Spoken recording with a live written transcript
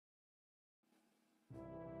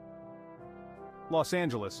Los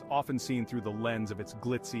Angeles, often seen through the lens of its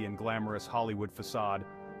glitzy and glamorous Hollywood facade,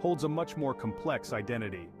 holds a much more complex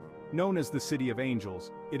identity. Known as the City of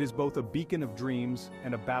Angels, it is both a beacon of dreams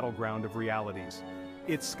and a battleground of realities.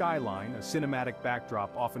 Its skyline, a cinematic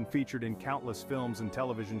backdrop often featured in countless films and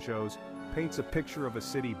television shows, paints a picture of a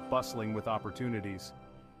city bustling with opportunities.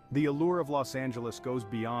 The allure of Los Angeles goes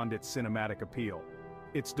beyond its cinematic appeal.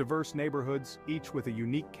 Its diverse neighborhoods, each with a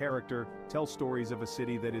unique character, tell stories of a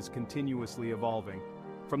city that is continuously evolving.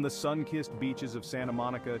 From the sun-kissed beaches of Santa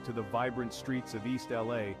Monica to the vibrant streets of East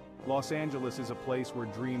LA, Los Angeles is a place where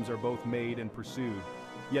dreams are both made and pursued.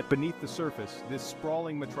 Yet beneath the surface, this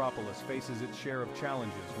sprawling metropolis faces its share of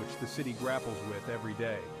challenges which the city grapples with every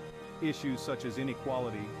day. Issues such as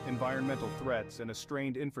inequality, environmental threats, and a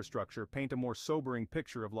strained infrastructure paint a more sobering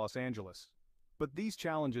picture of Los Angeles. But these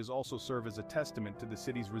challenges also serve as a testament to the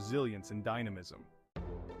city's resilience and dynamism.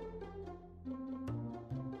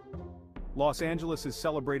 Los Angeles is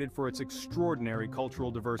celebrated for its extraordinary cultural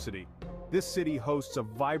diversity. This city hosts a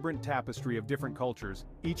vibrant tapestry of different cultures,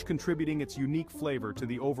 each contributing its unique flavor to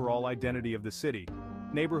the overall identity of the city.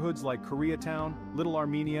 Neighborhoods like Koreatown, Little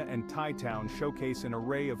Armenia, and Thai Town showcase an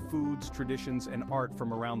array of foods, traditions, and art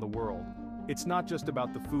from around the world. It's not just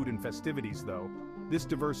about the food and festivities, though. This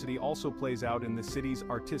diversity also plays out in the city's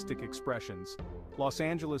artistic expressions. Los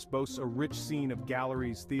Angeles boasts a rich scene of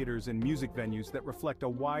galleries, theaters, and music venues that reflect a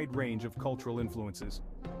wide range of cultural influences.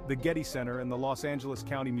 The Getty Center and the Los Angeles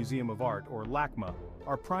County Museum of Art, or LACMA,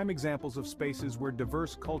 are prime examples of spaces where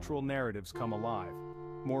diverse cultural narratives come alive.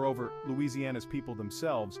 Moreover, Louisiana's people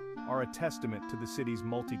themselves are a testament to the city's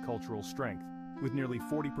multicultural strength. With nearly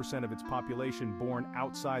 40% of its population born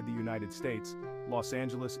outside the United States, Los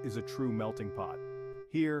Angeles is a true melting pot.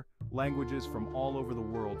 Here, languages from all over the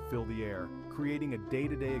world fill the air, creating a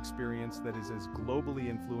day-to-day experience that is as globally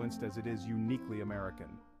influenced as it is uniquely American.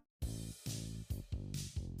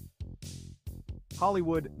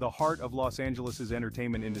 Hollywood, the heart of Los Angeles'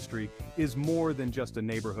 entertainment industry, is more than just a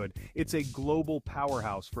neighborhood. It's a global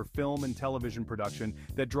powerhouse for film and television production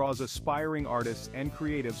that draws aspiring artists and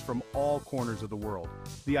creatives from all corners of the world.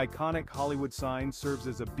 The iconic Hollywood sign serves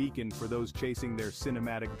as a beacon for those chasing their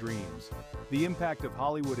cinematic dreams. The impact of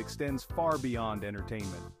Hollywood extends far beyond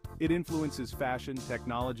entertainment. It influences fashion,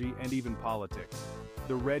 technology, and even politics.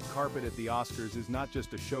 The red carpet at the Oscars is not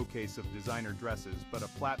just a showcase of designer dresses, but a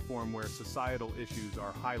platform where societal issues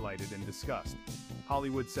are highlighted and discussed.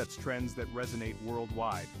 Hollywood sets trends that resonate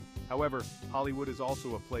worldwide. However, Hollywood is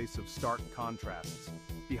also a place of stark contrasts.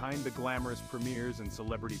 Behind the glamorous premieres and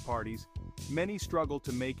celebrity parties, many struggle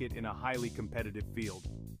to make it in a highly competitive field.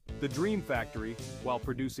 The Dream Factory, while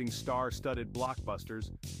producing star-studded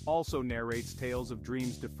blockbusters, also narrates tales of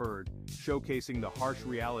dreams deferred, showcasing the harsh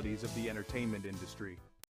realities of the entertainment industry.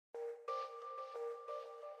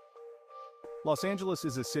 Los Angeles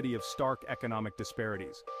is a city of stark economic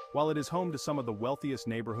disparities. While it is home to some of the wealthiest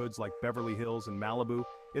neighborhoods like Beverly Hills and Malibu,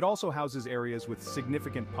 it also houses areas with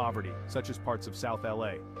significant poverty, such as parts of South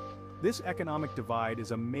LA. This economic divide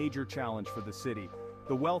is a major challenge for the city.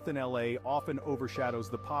 The wealth in LA often overshadows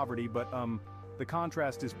the poverty, but the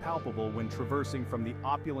contrast is palpable when traversing from the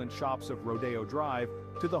opulent shops of Rodeo Drive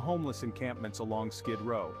to the homeless encampments along Skid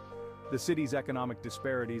Row. The city's economic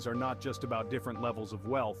disparities are not just about different levels of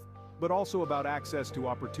wealth, but also about access to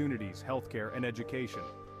opportunities, healthcare, and education.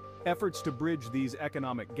 Efforts to bridge these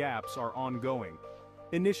economic gaps are ongoing.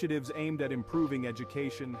 Initiatives aimed at improving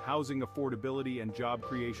education, housing affordability, and job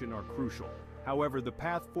creation are crucial. However, the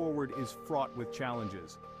path forward is fraught with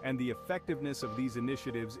challenges, and the effectiveness of these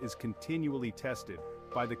initiatives is continually tested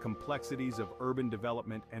by the complexities of urban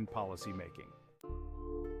development and policymaking.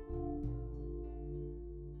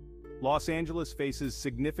 Los Angeles faces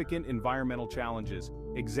significant environmental challenges,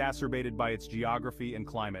 exacerbated by its geography and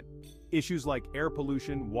climate. Issues like air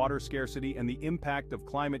pollution, water scarcity, and the impact of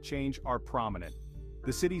climate change are prominent.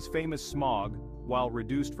 The city's famous smog, while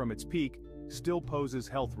reduced from its peak, still poses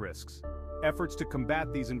health risks. Efforts to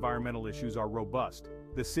combat these environmental issues are robust.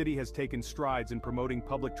 The city has taken strides in promoting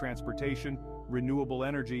public transportation, renewable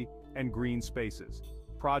energy, and green spaces.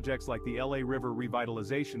 Projects like the LA River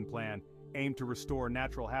Revitalization Plan aim to restore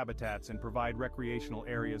natural habitats and provide recreational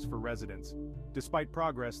areas for residents. Despite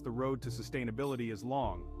progress, the road to sustainability is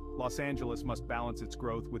long. Los Angeles must balance its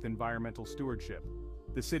growth with environmental stewardship.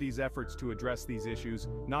 The city's efforts to address these issues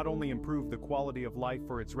not only improve the quality of life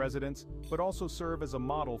for its residents, but also serve as a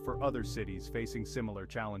model for other cities facing similar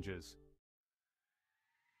challenges.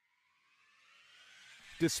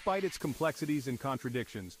 Despite its complexities and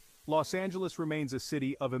contradictions, Los Angeles remains a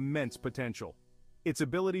city of immense potential. Its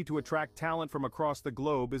ability to attract talent from across the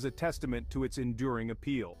globe is a testament to its enduring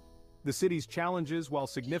appeal. The city's challenges, while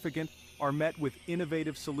significant, are met with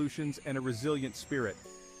innovative solutions and a resilient spirit.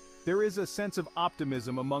 There is a sense of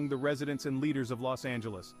optimism among the residents and leaders of Los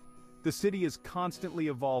Angeles. The city is constantly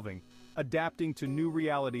evolving, adapting to new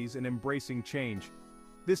realities and embracing change.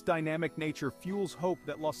 This dynamic nature fuels hope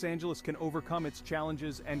that Los Angeles can overcome its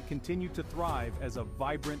challenges and continue to thrive as a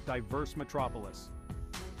vibrant, diverse metropolis.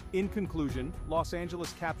 In conclusion, Los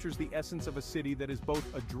Angeles captures the essence of a city that is both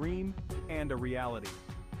a dream and a reality.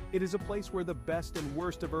 It is a place where the best and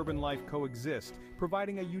worst of urban life coexist,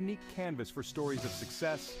 providing a unique canvas for stories of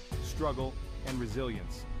success, struggle, and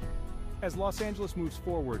resilience. As Los Angeles moves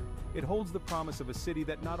forward, it holds the promise of a city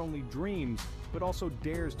that not only dreams, but also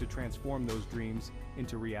dares to transform those dreams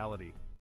into reality.